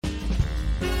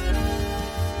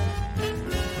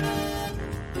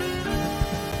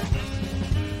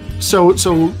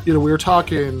So we were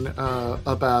talking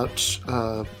about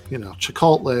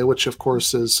Chipotle, which of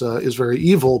course is very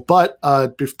evil. But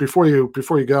before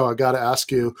you go, I got to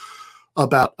ask you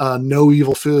about no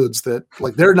evil foods. That,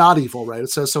 like, they're not evil, right?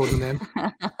 It says so in the name.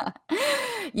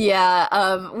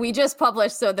 Yeah, we just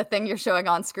published, so the thing you're showing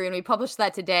on screen, we published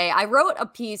that today. I wrote a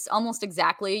piece almost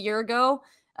exactly a year ago.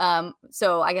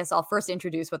 So I guess I'll first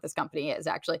introduce what this company is,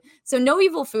 actually. So No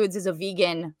Evil Foods is a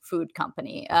vegan food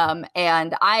company.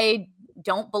 And I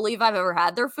don't believe I've ever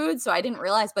had their food, so I didn't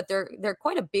realize, but they're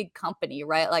quite a big company,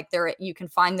 right? Like, you can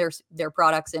find their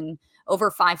products in over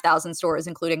 5,000 stores,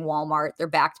 including Walmart. They're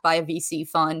backed by a VC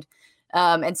fund.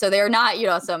 And so they're not,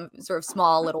 some sort of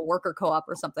small little worker co-op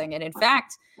or something. And in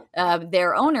fact,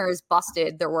 their owners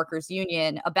busted their workers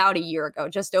union about a year ago,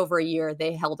 just over a year.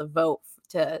 They held a vote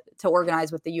to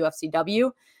organize with the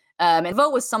UFCW. And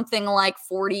vote was something like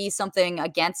 40 something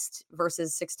against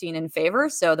versus 16 in favor.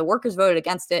 So the workers voted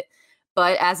against it.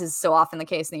 But as is so often the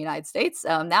case in the United States,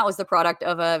 that was the product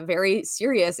of a very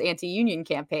serious anti-union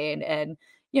campaign. And,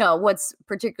 what's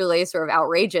particularly sort of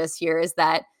outrageous here is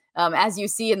that, as you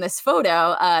see in this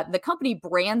photo, the company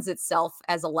brands itself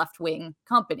as a left-wing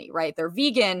company, right? They're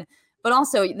vegan, but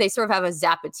also they sort of have a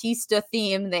Zapatista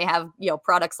theme. They have,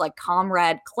 products like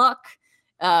Comrade Cluck.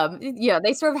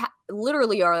 They sort of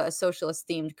literally are a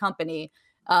socialist-themed company.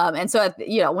 And so,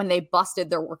 when they busted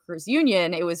their workers'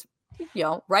 union, it was,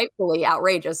 rightfully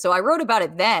outrageous. So I wrote about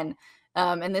it then.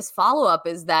 And this follow-up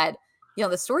is that,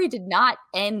 the story did not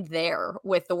end there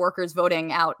with the workers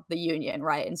voting out the union,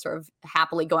 right? And sort of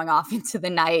happily going off into the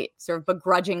night, sort of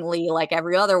begrudgingly, like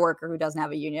every other worker who doesn't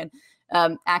have a union.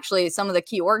 Actually, some of the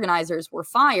key organizers were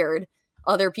fired.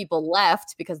 Other people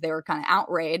left because they were kind of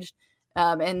outraged.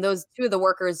 And those two of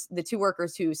the two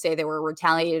workers who say they were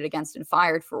retaliated against and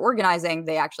fired for organizing,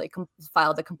 they actually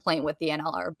filed a complaint with the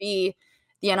NLRB.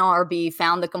 The NLRB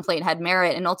found the complaint had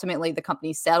merit, and ultimately the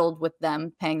company settled with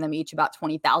them, paying them each about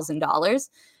 $20,000,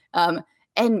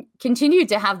 and continued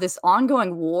to have this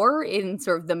ongoing war in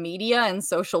sort of the media and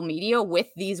social media with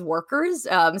these workers.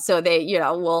 So they,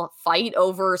 will fight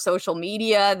over social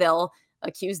media. They'll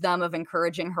accuse them of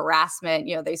encouraging harassment.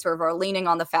 They sort of are leaning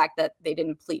on the fact that they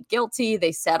didn't plead guilty.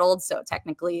 They settled. So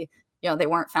technically, they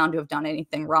weren't found to have done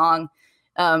anything wrong.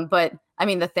 But I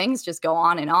mean, the things just go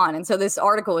on. And so this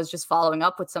article is just following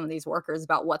up with some of these workers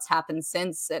about what's happened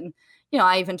since. And,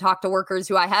 I even talked to workers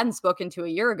who I hadn't spoken to a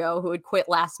year ago who had quit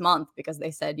last month because they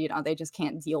said, they just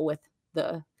can't deal with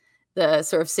the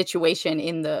sort of situation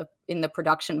in the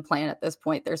production plant at this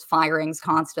point. There's firings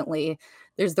constantly.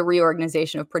 There's the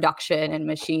reorganization of production and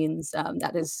machines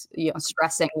that is,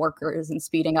 stressing workers and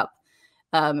speeding up.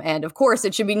 And of course,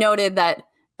 it should be noted that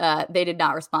they did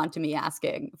not respond to me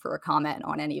asking for a comment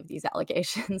on any of these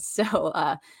allegations. So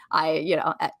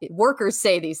workers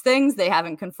say these things. They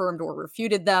haven't confirmed or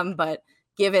refuted them. But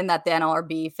given that the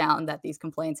NLRB found that these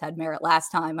complaints had merit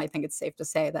last time, I think it's safe to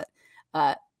say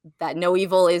that that no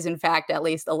evil is, in fact, at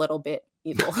least a little bit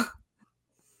evil.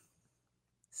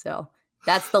 So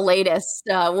that's the latest.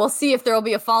 We'll see if there will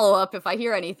be a follow-up if I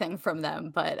hear anything from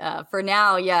them. But for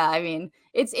now, yeah, I mean,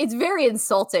 it's very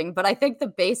insulting. But I think the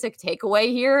basic takeaway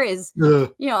here is, I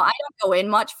don't go in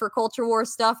much for culture war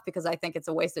stuff because I think it's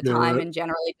a waste of time, Right. and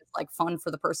generally just like fun for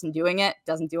the person doing it.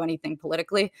 Doesn't do anything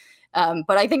politically.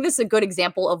 But I think this is a good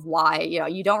example of why,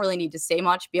 you don't really need to say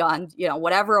much beyond,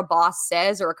 whatever a boss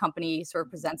says or a company sort of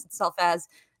presents itself as.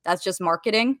 That's just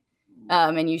marketing.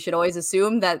 And you should always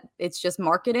assume that it's just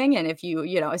marketing. And if you,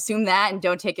 assume that and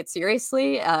don't take it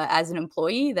seriously as an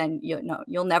employee, then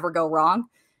you'll never go wrong.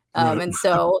 Right. And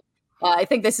so I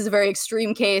think this is a very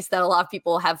extreme case that a lot of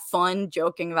people have fun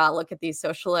joking about. Look at these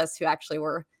socialists who actually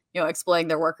were, exploiting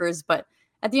their workers. But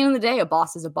at the end of the day, a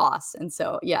boss is a boss. And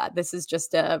so, yeah, this is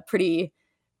just a pretty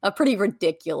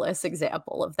ridiculous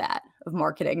example of that, of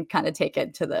marketing kind of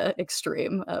taken to the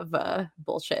extreme of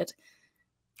bullshit.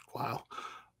 Wow.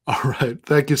 All right.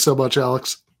 Thank you so much,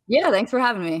 Alex. Yeah, thanks for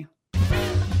having me.